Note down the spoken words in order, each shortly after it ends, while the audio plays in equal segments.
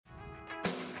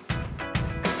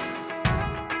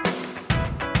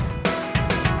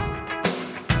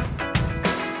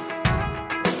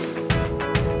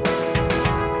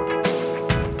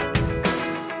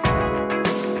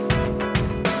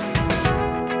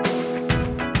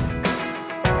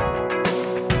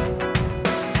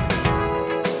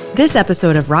This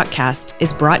episode of Rockcast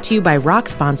is brought to you by Rock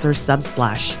sponsor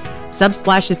Subsplash.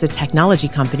 Subsplash is a technology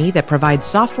company that provides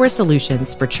software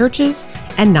solutions for churches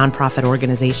and nonprofit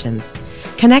organizations.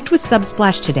 Connect with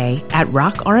Subsplash today at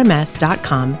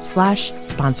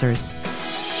rockrms.com/sponsors.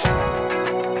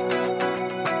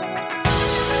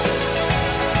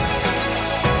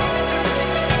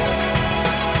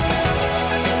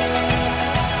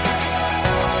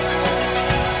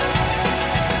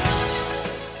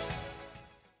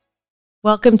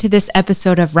 Welcome to this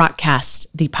episode of Rockcast,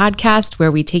 the podcast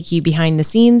where we take you behind the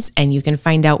scenes and you can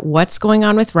find out what's going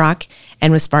on with Rock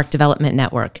and with Spark Development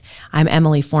Network. I'm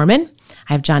Emily Foreman.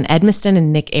 I have John Edmiston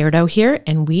and Nick Erdo here,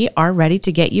 and we are ready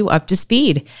to get you up to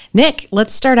speed. Nick,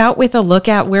 let's start out with a look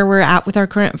at where we're at with our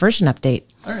current version update.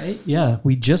 All right. Yeah,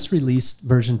 we just released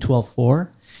version 12.4,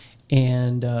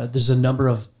 and there's a number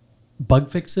of bug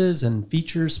fixes and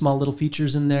features, small little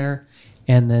features in there.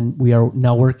 And then we are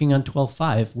now working on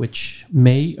 12.5, which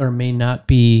may or may not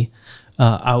be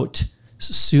out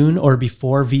soon or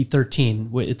before V13.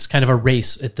 It's kind of a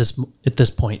race at this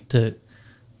point to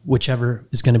whichever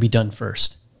is going to be done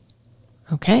first.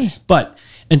 Okay. But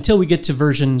until we get to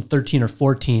version 13 or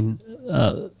 14,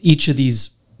 each of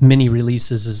these mini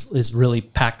releases is really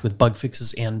packed with bug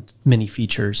fixes and mini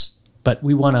features. But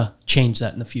we want to change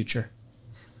that in the future.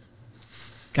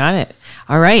 Got it.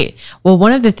 All right. Well,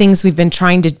 one of the things we've been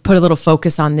trying to put a little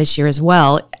focus on this year as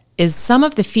well is some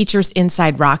of the features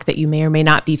inside Rock that you may or may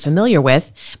not be familiar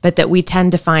with, but that we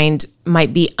tend to find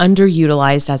might be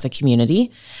underutilized as a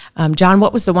community. John,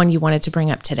 what was the one you wanted to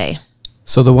bring up today?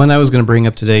 So the one I was going to bring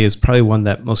up today is probably one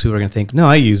that most people are going to think, no,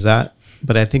 I use that.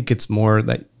 But I think it's more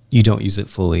that you don't use it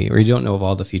fully or you don't know of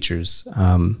all the features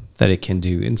that it can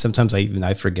do. And sometimes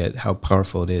I forget how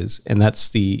powerful it is. And that's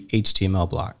the HTML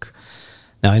block.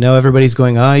 Now, I know everybody's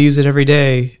going, I use it every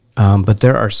day, but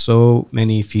there are so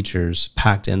many features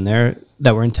packed in there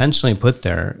that were intentionally put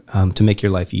there to make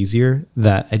your life easier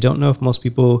that I don't know if most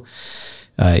people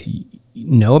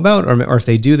know about, or if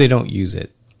they do, they don't use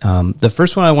it. The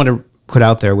first one I want to put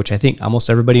out there, which I think almost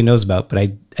everybody knows about, but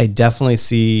I definitely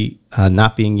see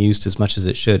not being used as much as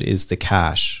it should, is the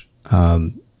cache.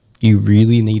 You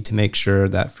really need to make sure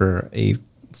that for a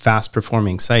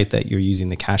fast-performing site that you're using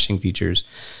the caching features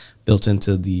built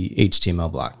into the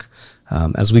HTML block.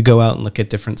 As we go out and look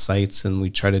at different sites and we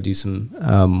try to do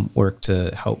some work to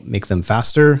help make them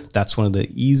faster, that's one of the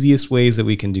easiest ways that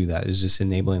we can do that, is just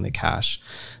enabling the cache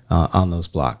on those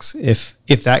blocks. If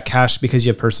that cache, because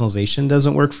you have personalization,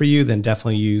 doesn't work for you, then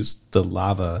definitely use the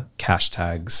Lava cache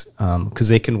tags because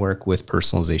they can work with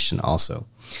personalization also.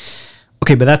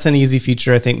 Okay, but that's an easy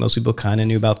feature. I think most people kind of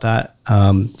knew about that.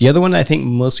 The other one I think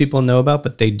most people know about,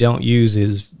 but they don't use,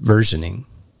 is versioning.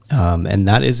 And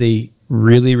that is a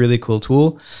really, really cool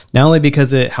tool, not only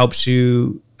because it helps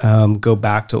you go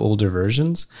back to older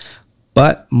versions,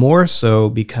 but more so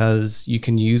because you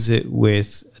can use it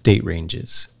with date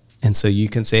ranges. And so you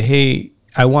can say, hey,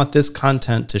 I want this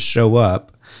content to show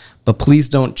up, but please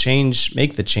don't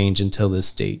make the change until this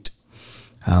date.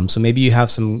 So maybe you have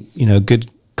some,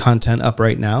 good content up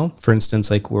right now. For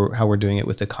instance, like how we're doing it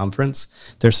with the conference.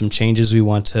 There's some changes we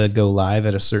want to go live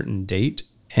at a certain date.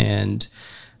 And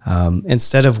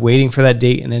instead of waiting for that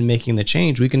date and then making the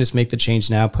change, we can just make the change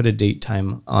now, put a date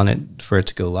time on it for it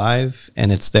to go live,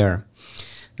 and it's there.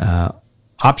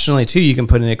 Optionally, too, you can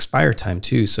put an expire time,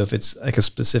 too. So if it's like a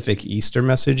specific Easter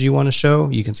message you want to show,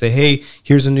 you can say, hey,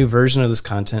 here's a new version of this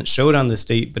content. Show it on this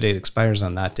date, but it expires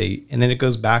on that date. And then it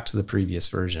goes back to the previous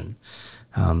version.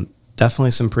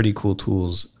 Definitely some pretty cool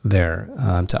tools there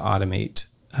to automate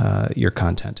your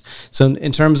content. So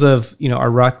in terms of, our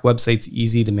Rock website's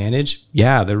easy to manage.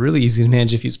 Yeah, they're really easy to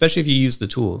manage especially if you use the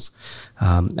tools.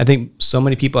 I think so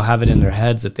many people have it in their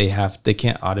heads that they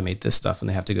can't automate this stuff and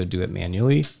they have to go do it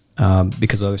manually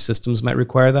because other systems might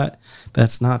require that. But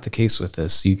that's not the case with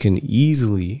this. You can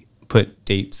easily put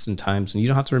dates and times and you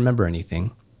don't have to remember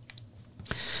anything.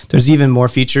 There's even more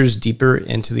features deeper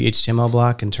into the HTML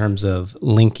block in terms of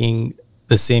linking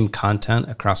the same content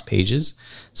across pages.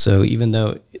 So even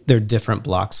though there are different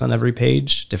blocks on every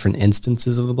page, different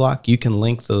instances of the block, you can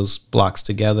link those blocks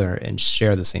together and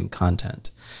share the same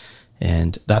content.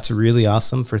 And that's really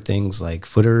awesome for things like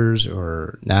footers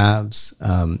or navs.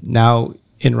 Now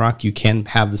in Rock, you can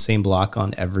have the same block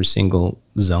on every single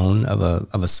zone of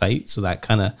a site. So that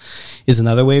kind of is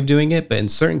another way of doing it. But in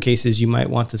certain cases, you might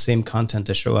want the same content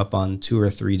to show up on 2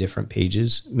 or 3 different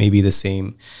pages. Maybe the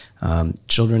same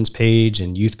children's page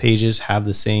and youth pages have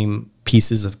the same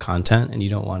pieces of content and you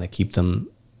don't want to keep them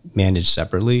managed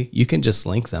separately. You can just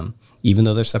link them. Even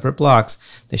though they're separate blocks,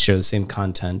 they share the same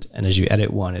content. And as you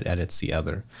edit one, it edits the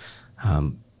other.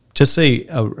 Just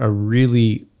a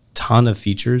really ton of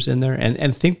features in there,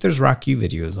 and think there's Rocky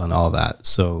videos on all that.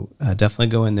 So definitely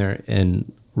go in there and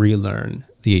relearn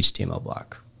the HTML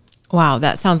block. Wow,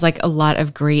 that sounds like a lot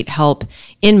of great help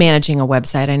in managing a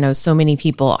website. I know so many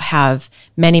people have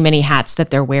many, many hats that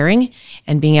they're wearing,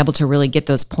 and being able to really get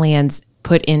those plans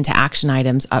put into action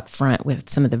items up front with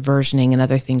some of the versioning and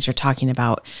other things you're talking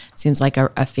about seems like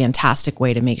a fantastic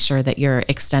way to make sure that you're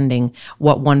extending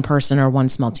what one person or one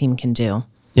small team can do.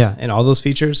 Yeah, and all those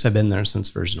features have been there since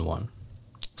version 1.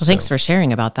 Well, thanks for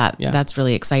sharing about that. Yeah. That's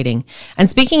really exciting. And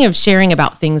speaking of sharing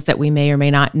about things that we may or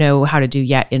may not know how to do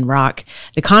yet in Rock,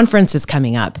 the conference is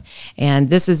coming up.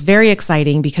 And this is very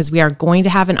exciting because we are going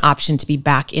to have an option to be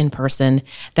back in person.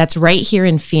 That's right here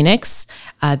in Phoenix,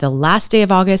 the last day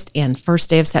of August and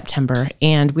first day of September.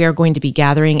 And we are going to be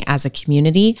gathering as a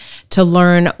community to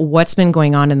learn what's been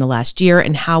going on in the last year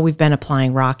and how we've been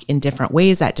applying Rock in different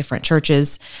ways at different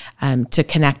churches to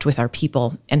connect with our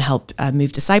people and help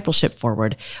move discipleship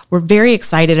forward. We're very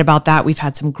excited about that. We've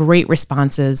had some great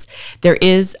responses. There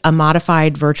is a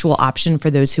modified virtual option for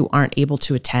those who aren't able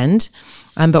to attend,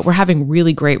 but we're having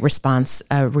really great response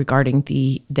regarding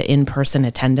the in-person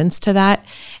attendance to that.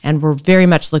 And we're very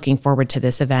much looking forward to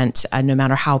this event, no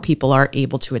matter how people are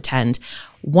able to attend.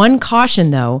 One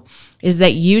caution, though, is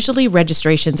that usually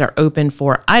registrations are open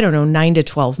for, 9 to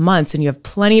 12 months, and you have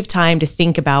plenty of time to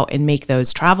think about and make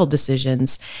those travel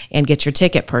decisions and get your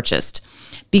ticket purchased.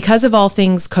 Because of all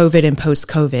things COVID and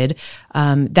post-COVID,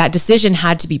 that decision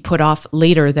had to be put off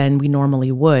later than we normally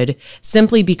would,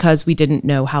 simply because we didn't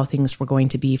know how things were going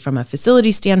to be from a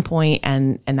facility standpoint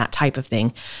and that type of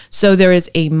thing. So there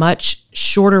is a much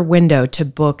shorter window to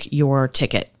book your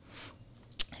ticket.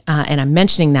 And I'm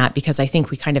mentioning that because I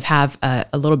think we kind of have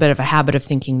a little bit of a habit of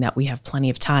thinking that we have plenty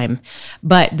of time.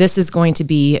 But this is going to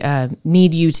be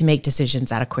need you to make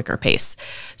decisions at a quicker pace.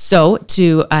 So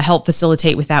to help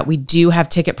facilitate with that, we do have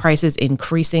ticket prices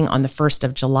increasing on the 1st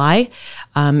of July.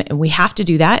 And we have to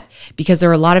do that because there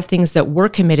are a lot of things that we're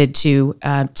committed to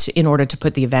in order to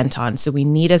put the event on. So we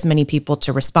need as many people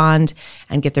to respond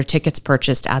and get their tickets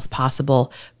purchased as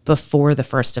possible before the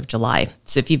 1st of July.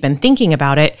 So if you've been thinking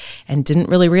about it and didn't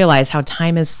really realize how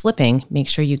time is slipping, make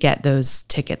sure you get those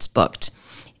tickets booked.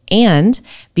 And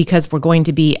because we're going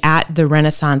to be at the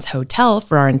Renaissance Hotel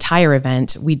for our entire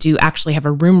event, we do actually have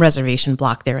a room reservation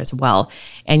block there as well.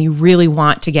 And you really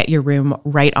want to get your room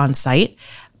right on site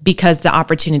because the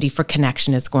opportunity for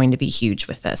connection is going to be huge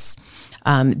with this.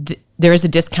 There is a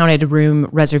discounted room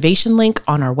reservation link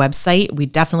on our website. We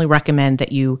definitely recommend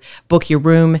that you book your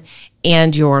room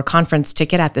and your conference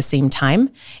ticket at the same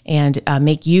time and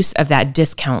make use of that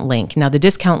discount link. Now, the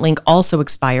discount link also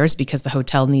expires because the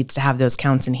hotel needs to have those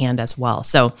counts in hand as well.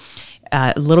 So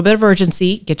a little bit of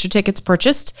urgency, get your tickets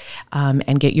purchased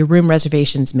and get your room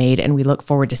reservations made. And we look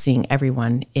forward to seeing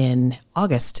everyone in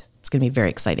August. It's going to be very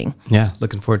exciting. Yeah,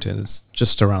 looking forward to it. It's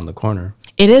just around the corner.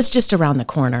 It is just around the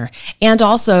corner. And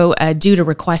also, due to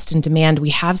request and demand,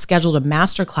 we have scheduled a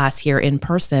masterclass here in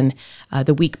person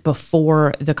the week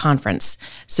before the conference.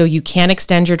 So you can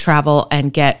extend your travel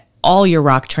and get all your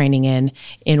Rock training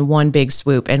in one big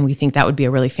swoop. And we think that would be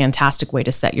a really fantastic way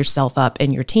to set yourself up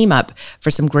and your team up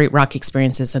for some great Rock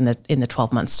experiences in the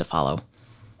 12 months to follow.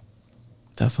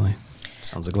 Definitely.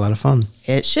 Sounds like a lot of fun.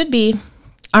 It should be.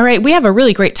 All right, we have a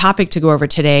really great topic to go over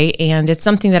today, and it's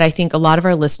something that I think a lot of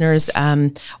our listeners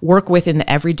work with in the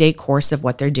everyday course of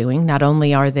what they're doing. Not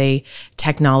only are they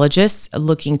technologists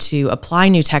looking to apply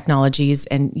new technologies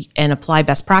and apply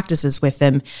best practices with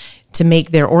them to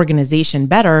make their organization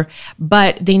better,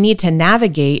 but they need to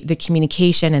navigate the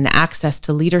communication and the access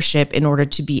to leadership in order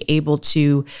to be able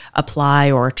to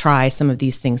apply or try some of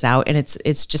these things out. And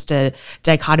it's just a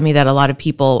dichotomy that a lot of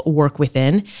people work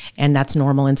within, and that's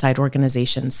normal inside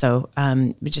organizations. So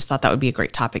we just thought that would be a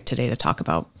great topic today to talk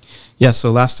about. Yeah, so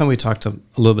last time we talked a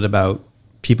little bit about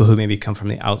people who maybe come from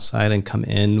the outside and come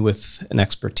in with an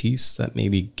expertise that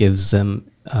maybe gives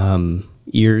them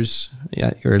ears,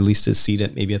 or at least a seat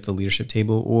at the leadership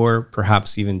table, or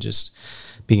perhaps even just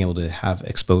being able to have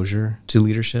exposure to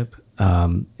leadership.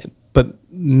 But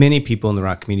many people in the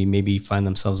Rock community maybe find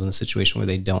themselves in a situation where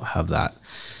they don't have that.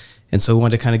 And so we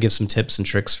wanted to kind of give some tips and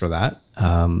tricks for that.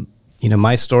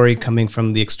 My story coming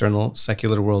from the external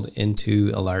secular world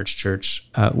into a large church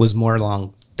was more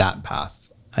along that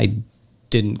path. I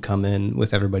didn't come in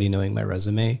with everybody knowing my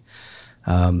resume.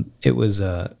 It was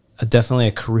definitely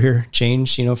a career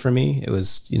change, for me. It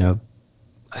was,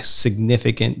 a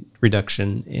significant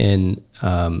reduction in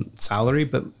salary,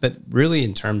 but really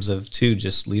in terms of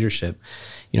just leadership.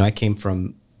 I came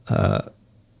from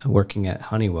working at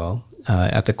Honeywell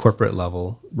at the corporate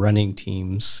level, running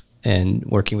teams and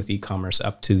working with e-commerce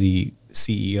up to the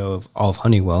CEO of all of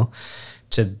Honeywell,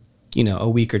 to, a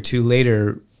week or two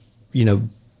later,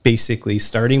 basically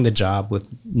starting the job with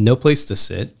no place to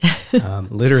sit.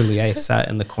 Literally, I sat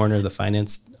in the corner of the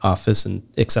finance office, and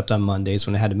except on Mondays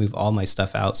when I had to move all my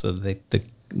stuff out so that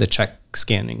the check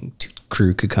scanning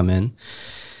crew could come in.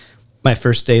 My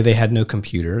first day, they had no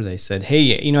computer. They said,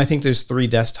 hey, I think there's 3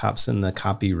 desktops in the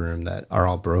copy room that are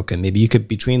all broken. Maybe you could,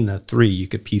 between the 3, you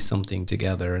could piece something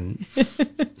together. And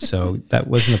so that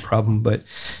wasn't a problem, but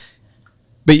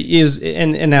it was,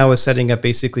 and I was setting up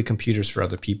basically computers for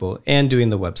other people and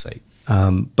doing the website.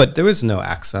 But there was no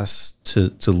access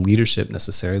to leadership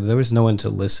necessarily. There was no one to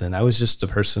listen. I was just a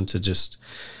person to just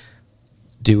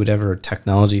do whatever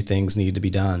technology things needed to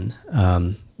be done.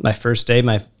 My first day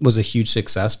was a huge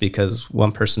success because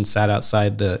one person sat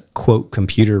outside the quote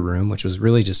computer room, which was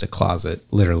really just a closet,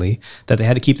 literally, that they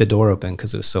had to keep the door open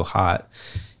because it was so hot.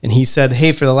 And he said,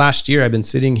 hey, for the last year, I've been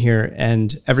sitting here,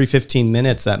 and every 15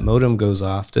 minutes that modem goes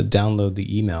off to download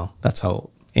the email. That's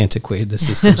how antiquated the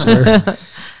systems were.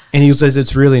 And he says,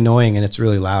 it's really annoying and it's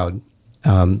really loud.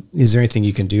 Is there anything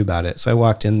you can do about it? So I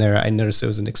walked in there. I noticed it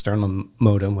was an external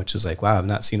modem, which was like, wow, I've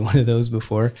not seen one of those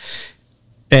before.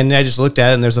 And I just looked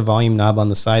at it, and there's a volume knob on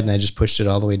the side, and I just pushed it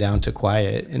all the way down to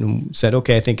quiet and said,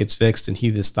 okay, I think it's fixed. And he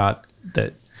just thought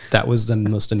that was the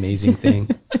most amazing thing.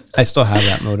 I still have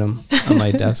that modem on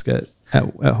my desk at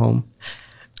home.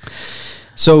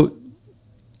 So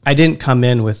I didn't come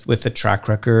in with a track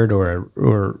record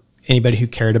or anybody who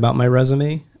cared about my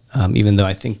resume, even though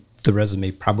I think the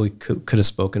resume probably could have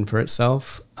spoken for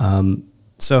itself.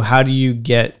 So how do you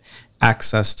get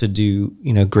access to do,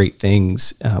 great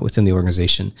things within the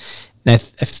organization? And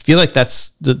I feel like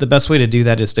that's the best way to do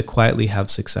that is to quietly have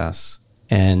success.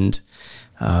 And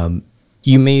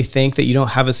you may think that you don't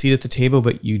have a seat at the table,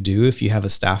 but you do if you have a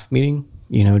staff meeting.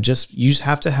 You just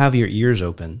have to have your ears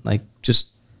open. Like, just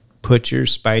put your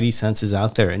spidey senses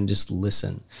out there and just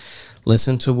listen.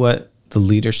 Listen to what the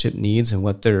leadership needs and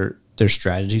what their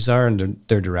strategies are and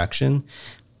their direction.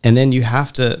 And then you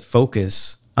have to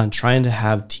focus on trying to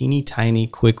have teeny tiny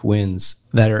quick wins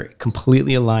that are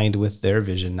completely aligned with their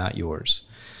vision, not yours.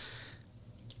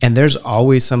 And there's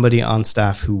always somebody on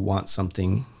staff who wants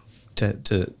something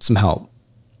to some help.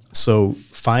 So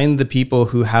find the people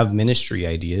who have ministry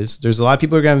ideas. There's a lot of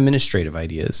people who are going to have administrative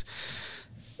ideas,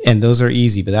 and those are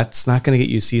easy, but that's not going to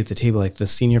get you a seat at the table. Like, the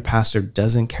senior pastor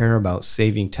doesn't care about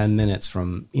saving 10 minutes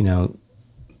from,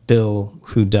 Bill,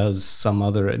 who does some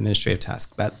other administrative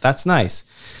task. That's nice.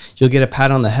 You'll get a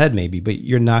pat on the head maybe, but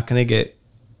you're not going to get,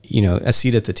 a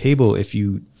seat at the table if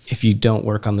you don't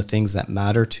work on the things that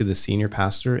matter to the senior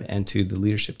pastor and to the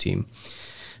leadership team.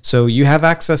 So you have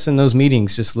access in those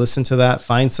meetings. Just listen to that.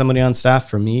 Find somebody on staff.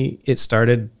 For me, it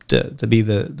started to be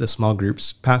the small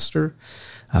groups pastor.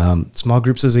 Small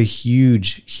groups is a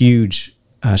huge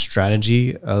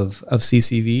strategy of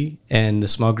CCV, and the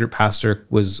small group pastor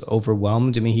was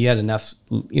overwhelmed. I mean, he had enough,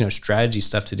 strategy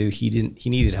stuff to do. He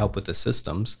needed help with the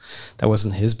systems. That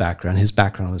wasn't his background. His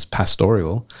background was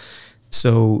pastoral.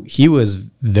 So he was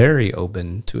very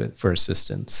open to it for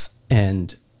assistance.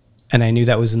 And I knew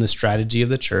that was in the strategy of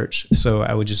the church. So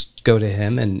I would just go to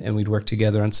him and we'd work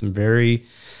together on some very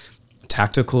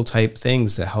tactical type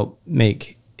things to help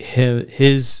make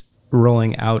his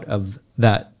rolling out of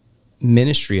that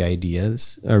ministry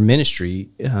ideas or ministry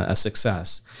a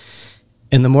success.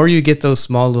 And the more you get those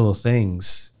small little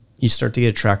things, you start to get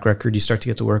a track record, you start to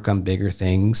get to work on bigger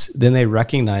things. Then they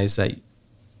recognize that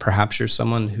perhaps you're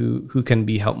someone who can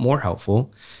be more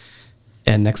helpful.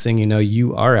 And next thing you know,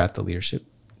 you are at the leadership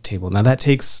table. Now that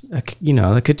takes,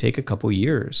 that could take a couple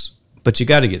years, but you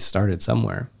got to get started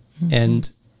somewhere. Mm-hmm. And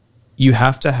you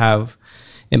have to have,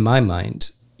 in my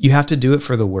mind, you have to do it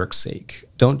for the work's sake.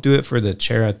 Don't do it for the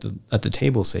chair at the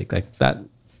table's sake. Like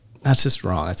that's just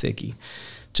wrong. That's icky.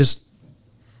 Just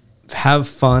have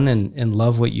fun and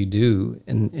love what you do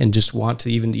and just want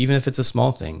to, even if it's a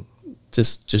small thing,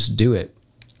 just do it.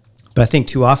 But I think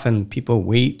too often people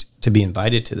wait to be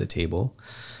invited to the table,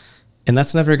 and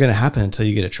that's never going to happen until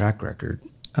you get a track record.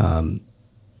 And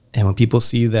when people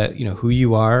see that, who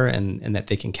you are and that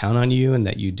they can count on you and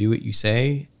that you do what you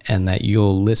say and that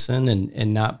you'll listen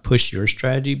and not push your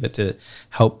strategy, but to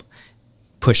help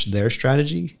push their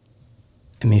strategy.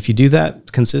 I mean, if you do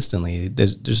that consistently,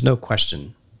 there's no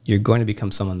question you're going to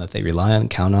become someone that they rely on,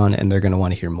 count on, and they're going to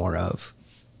want to hear more of.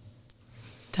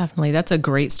 Definitely. That's a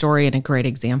great story and a great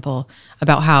example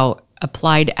about how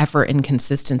applied effort and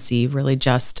consistency really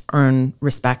just earn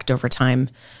respect over time,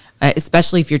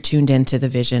 especially if you're tuned into the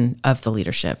vision of the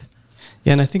leadership.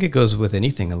 Yeah, and I think it goes with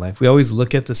anything in life. We always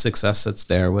look at the success that's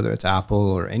there, whether it's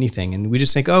Apple or anything, and we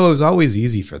just think, oh, it was always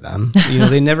easy for them.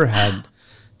 They never had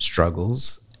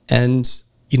struggles. And,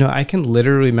 I can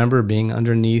literally remember being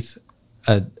underneath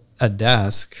a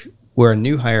desk where a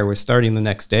new hire was starting the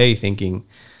next day thinking,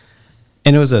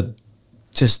 and it was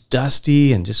just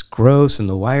dusty and just gross, and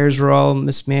the wires were all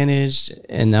mismanaged.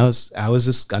 And I was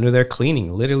just under there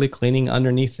literally cleaning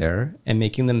underneath there and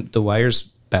making the wires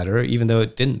better, even though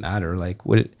it didn't matter.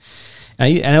 And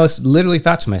I was literally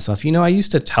thought to myself, I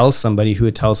used to tell somebody who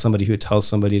would tell somebody who would tell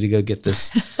somebody to go get this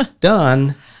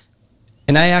done.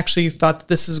 And I actually thought that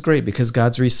this is great because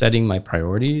God's resetting my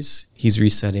priorities. He's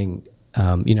resetting,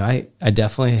 I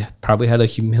definitely probably had a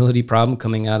humility problem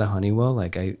coming out of Honeywell.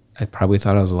 I probably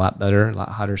thought I was a lot better, a lot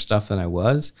hotter stuff than I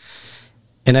was.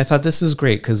 And I thought this is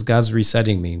great because God's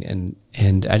resetting me.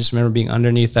 And I just remember being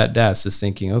underneath that desk just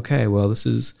thinking, okay, well, this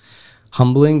is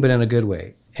humbling, but in a good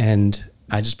way. And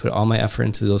I just put all my effort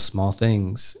into those small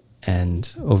things.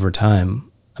 And over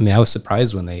time, I was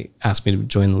surprised when they asked me to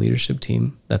join the leadership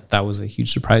team. That was a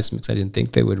huge surprise to me because I didn't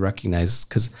think they would recognize,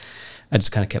 because I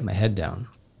just kind of kept my head down.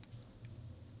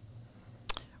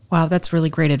 Wow, that's really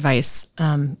great advice.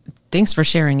 Thanks for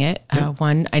sharing it.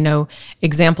 One, I know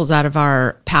examples out of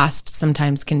our past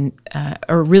sometimes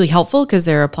are really helpful because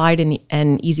they're applied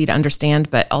and easy to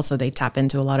understand, but also they tap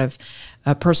into a lot of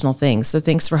personal things. So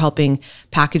thanks for helping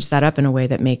package that up in a way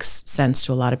that makes sense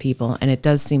to a lot of people. And it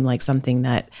does seem like something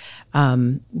that,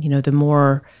 the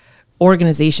more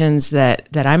organizations that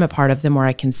I'm a part of, the more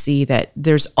I can see that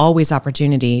there's always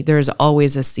opportunity. There's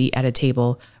always a seat at a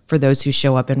table for those who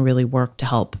show up and really work to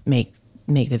help make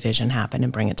the vision happen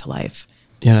and bring it to life.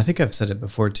 Yeah, and I think I've said it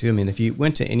before too. If you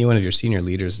went to any one of your senior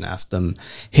leaders and asked them,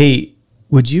 hey,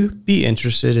 would you be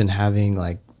interested in having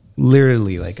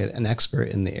literally an expert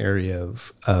in the area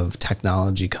of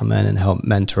technology come in and help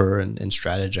mentor and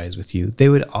strategize with you? They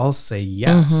would all say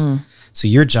yes. Mm-hmm. So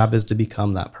your job is to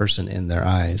become that person in their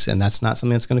eyes. And that's not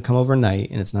something that's going to come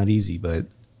overnight, and it's not easy, but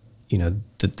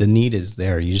the need is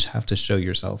there. You just have to show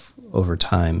yourself over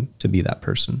time to be that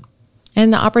person.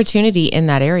 And the opportunity in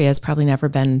that area has probably never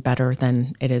been better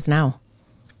than it is now.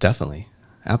 Definitely.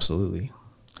 Absolutely.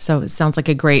 So it sounds like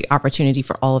a great opportunity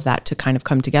for all of that to kind of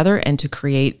come together and to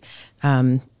create,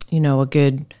 a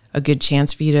good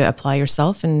chance for you to apply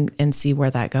yourself and see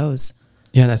where that goes.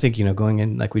 Yeah, and I think, going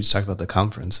in, like we just talked about the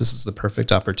conference, this is the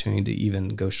perfect opportunity to even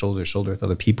go shoulder to shoulder with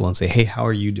other people and say, hey, how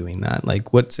are you doing that?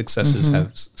 What successes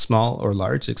have small or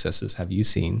large successes have you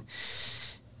seen?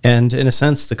 And in a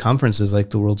sense, the conference is like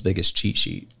the world's biggest cheat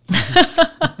sheet.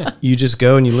 You just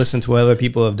go and you listen to what other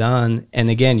people have done. And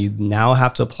again, you now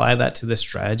have to apply that to the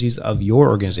strategies of your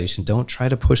organization. Don't try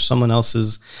to push someone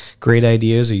else's great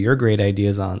ideas or your great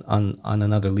ideas on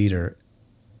another leader.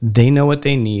 They know what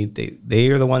they need. They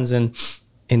are the ones in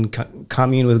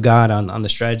commune with God on the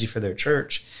strategy for their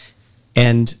church.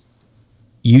 And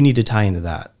you need to tie into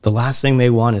that. The last thing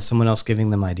they want is someone else giving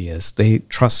them ideas.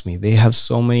 Trust me, they have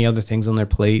so many other things on their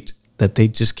plate that they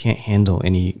just can't handle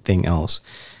anything else.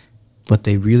 What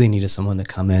they really need is someone to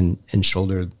come in and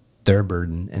shoulder their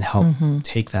burden and help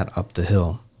take that up the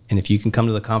hill. And if you can come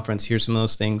to the conference, hear some of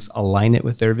those things, align it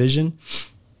with their vision,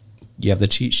 you have the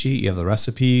cheat sheet, you have the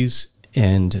recipes,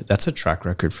 and that's a track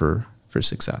record for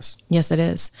success. Yes, it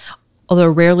is. Although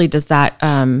rarely does that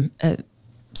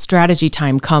strategy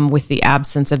time come with the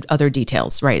absence of other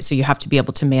details, right? So you have to be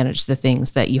able to manage the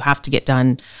things that you have to get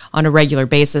done on a regular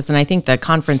basis. And I think the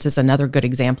conference is another good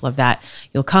example of that.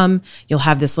 You'll come, you'll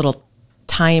have this little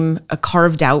time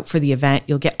carved out for the event.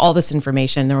 You'll get all this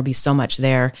information. There will be so much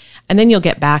there. And then you'll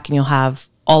get back and you'll have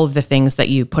all of the things that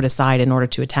you put aside in order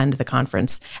to attend the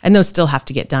conference. And those still have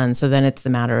to get done. So then it's the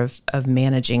matter of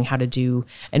managing how to do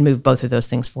and move both of those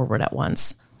things forward at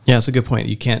once. Yeah, that's a good point.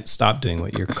 You can't stop doing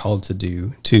what you're called to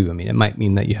do too. It might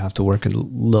mean that you have to work a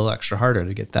little extra harder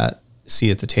to get that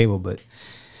seat at the table. But,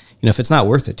 if it's not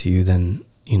worth it to you, then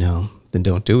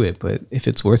don't do it. But if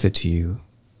it's worth it to you,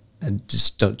 and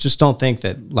just don't think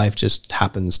that life just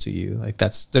happens to you.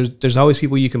 There's always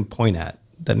people you can point at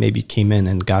that maybe came in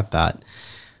and got that.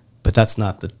 But that's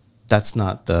not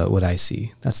the what I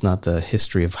see. That's not the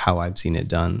history of how I've seen it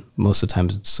done. Most of the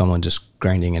times it's someone just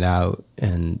grinding it out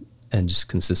and just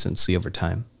consistency over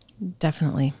time.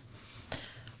 Definitely.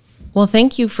 Well,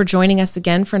 thank you for joining us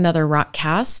again for another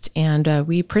Rockcast. And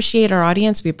we appreciate our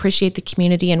audience. We appreciate the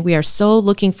community. And we are so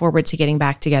looking forward to getting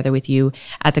back together with you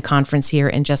at the conference here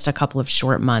in just a couple of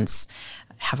short months.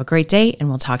 Have a great day, and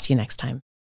we'll talk to you next time.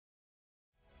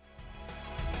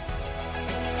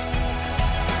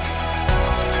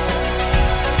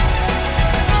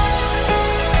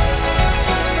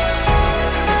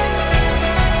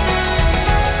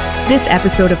 This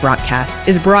episode of Rockcast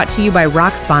is brought to you by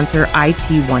Rock sponsor IT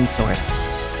OneSource.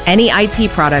 Any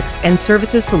IT products and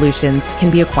services solutions can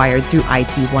be acquired through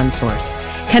IT OneSource.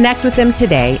 Connect with them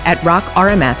today at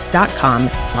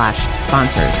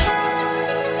rockrms.com/sponsors.